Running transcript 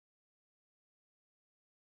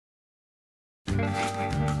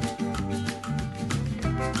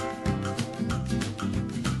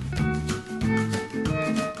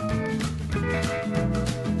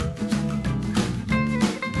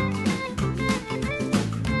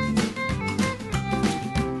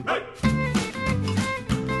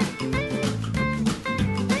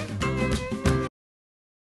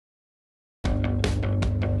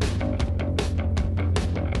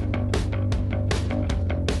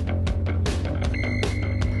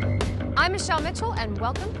I'm Michelle Mitchell, and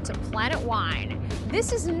welcome to Planet Wine.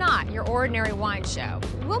 This is not your ordinary wine show.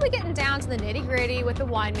 We'll be getting down to the nitty-gritty with the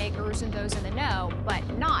winemakers and those in the know, but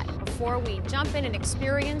not before we jump in and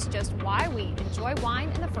experience just why we enjoy wine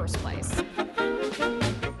in the first place.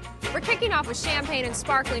 We're kicking off with champagne and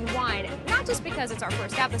sparkling wine, not just because it's our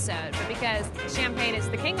first episode, but because champagne is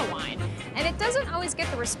the king of wine, and it doesn't always get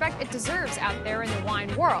the respect it deserves out there in the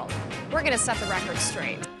wine world. We're going to set the record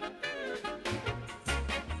straight.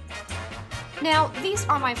 Now, these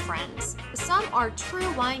are my friends. Some are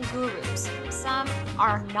true wine gurus, some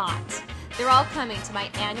are not. They're all coming to my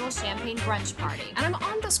annual champagne brunch party. And I'm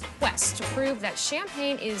on this quest to prove that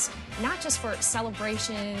champagne is not just for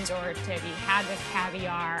celebrations or to be had with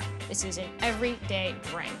caviar. This is an everyday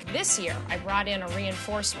drink. This year, I brought in a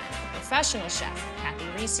reinforcement, a professional chef, Kathy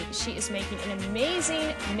Reese. She is making an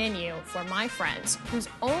amazing menu for my friends whose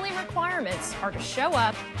only requirements are to show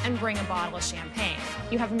up and bring a bottle of champagne.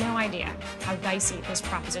 You have no idea how dicey this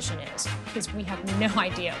proposition is because we have no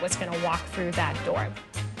idea what's going to walk through that door.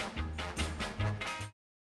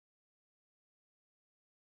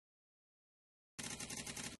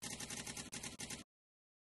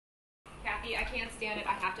 I can't stand it.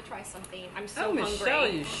 I have to try something. I'm so hungry. Michelle,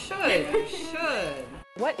 you should. You should.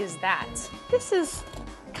 What is that? This is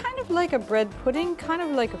kind of like a bread pudding, kind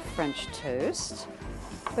of like a French toast,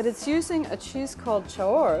 but it's using a cheese called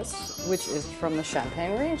Chaours, which is from the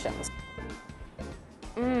Champagne region.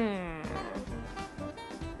 Mmm.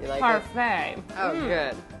 You like Parfait. it? Oh,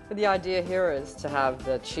 good. But the idea here is to have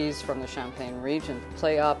the cheese from the Champagne region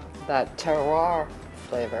play up that terroir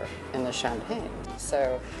flavor in the champagne.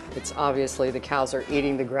 So it's obviously the cows are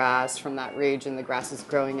eating the grass from that region. The grass is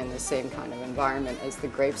growing in the same kind of environment as the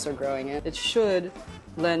grapes are growing in. It should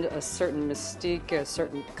lend a certain mystique, a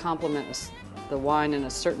certain complement the wine in a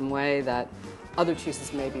certain way that other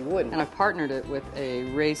cheeses maybe wouldn't. And I've partnered it with a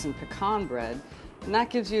raisin pecan bread. And that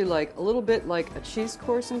gives you like a little bit like a cheese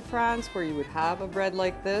course in France where you would have a bread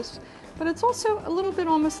like this. But it's also a little bit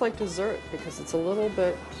almost like dessert because it's a little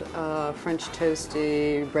bit French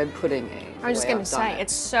toasty, bread pudding-y. I was just going to say,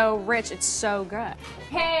 it's so rich, it's so good.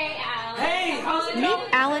 Hey, Alan. Hey, how's it going? Meet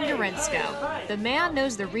Alan Dorinsko. The man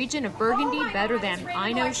knows the region of Burgundy better than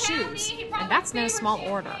I know shoes, and that's no small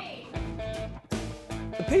order.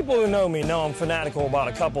 The people who know me know I'm fanatical about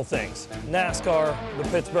a couple things. NASCAR, the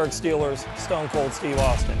Pittsburgh Steelers, Stone Cold Steve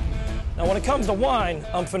Austin. Now, when it comes to wine,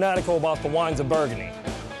 I'm fanatical about the wines of Burgundy.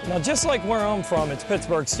 Now, just like where I'm from, it's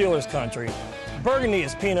Pittsburgh Steelers country. Burgundy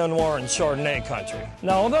is Pinot Noir and Chardonnay country.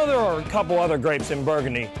 Now, although there are a couple other grapes in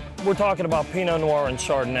Burgundy, we're talking about Pinot Noir and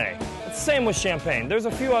Chardonnay. It's the same with Champagne. There's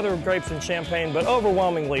a few other grapes in Champagne, but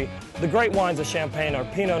overwhelmingly, the great wines of Champagne are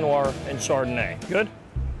Pinot Noir and Chardonnay. Good?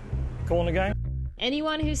 Cool in the game?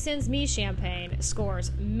 Anyone who sends me champagne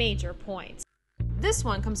scores major points. This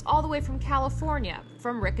one comes all the way from California,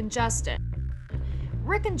 from Rick and Justin.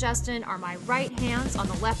 Rick and Justin are my right hands on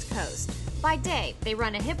the left coast. By day, they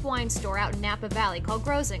run a hip wine store out in Napa Valley called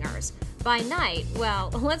Grosinger's. By night, well,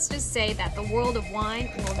 let's just say that the world of wine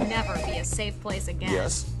will never be a safe place again.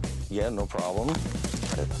 Yes. Yeah, no problem.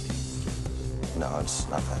 No, it's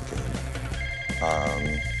not that good.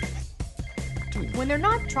 When they're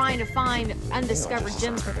not trying to find undiscovered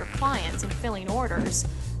gems for their clients and filling orders,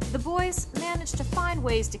 the boys manage to find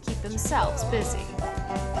ways to keep themselves busy.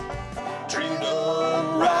 Treat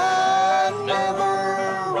 'em right,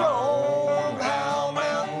 never wrong. How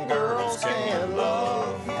mountain girls can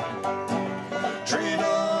love. Treat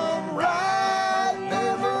 'em right,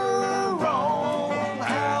 never wrong.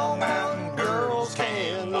 How mountain girls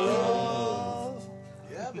can love.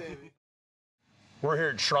 Yeah, baby. We're here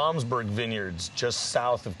at Schramsberg Vineyards, just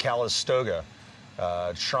south of Calistoga.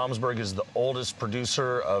 Schramsberg is the oldest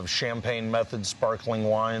producer of champagne method sparkling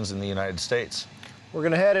wines in the United States. We're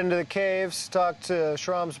going to head into the caves, talk to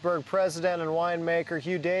Schramsberg president and winemaker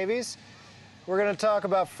Hugh Davies. We're going to talk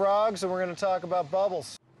about frogs and we're going to talk about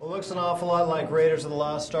bubbles. Well, it looks an awful lot like Raiders of the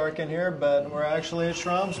Lost Ark in here, but we're actually at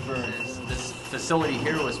Schramsberg. This facility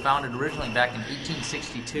here was founded originally back in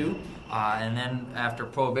 1862, and then after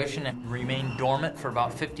Prohibition it remained dormant for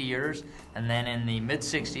about 50 years. And then in the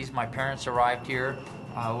mid-60s, my parents arrived here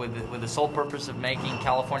with the sole purpose of making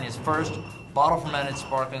California's first bottle-fermented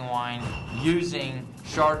sparkling wine using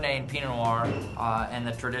Chardonnay and Pinot Noir and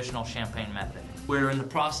the traditional champagne method. We're in the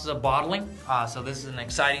process of bottling, so this is an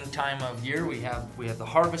exciting time of year. We have the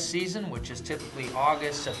harvest season, which is typically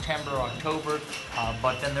August, September, October,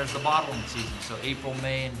 but then there's the bottling season, so April,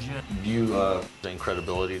 May, and June. Do you bring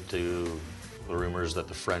credibility to the rumors that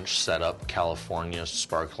the French set up California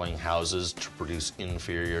sparkling houses to produce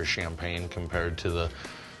inferior champagne compared to the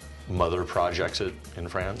mother projects it in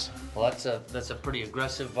France? Well, that's a pretty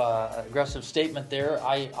aggressive statement there.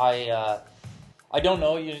 I don't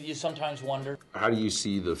know. You sometimes wonder. How do you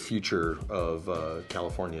see the future of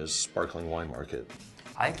California's sparkling wine market?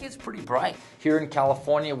 I think it's pretty bright. Here in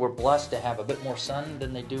California, we're blessed to have a bit more sun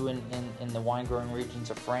than they do in the wine-growing regions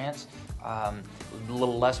of France. A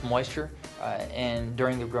little less moisture and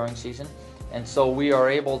during the growing season. And so we are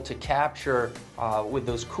able to capture, with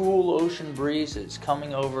those cool ocean breezes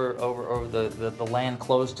coming over the land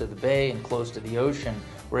close to the bay and close to the ocean,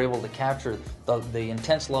 we're able to capture the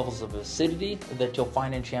intense levels of acidity that you'll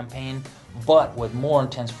find in Champagne, but with more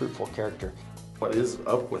intense fruitful character. What is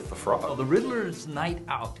up with the frog? Well, the Riddler's Night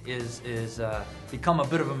Out is become a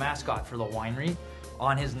bit of a mascot for the winery.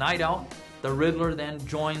 On his night out, the Riddler then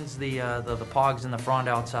joins the pogs in the front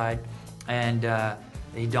outside, and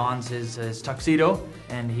he dons his tuxedo,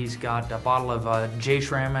 and he's got a bottle of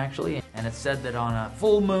J-Shram actually, and it's said that on a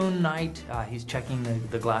full moon night, he's checking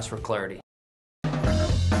the glass for clarity.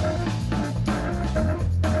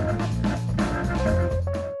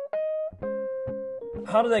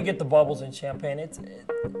 How do they get the bubbles in Champagne? It's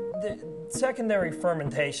the secondary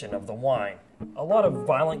fermentation of the wine. A lot of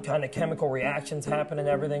violent kind of chemical reactions happen and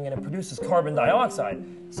everything, and it produces carbon dioxide.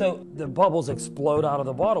 So the bubbles explode out of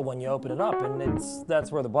the bottle when you open it up, and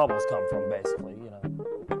that's where the bubbles come from, basically.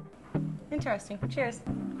 Interesting. Cheers.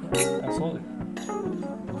 Yeah, absolutely.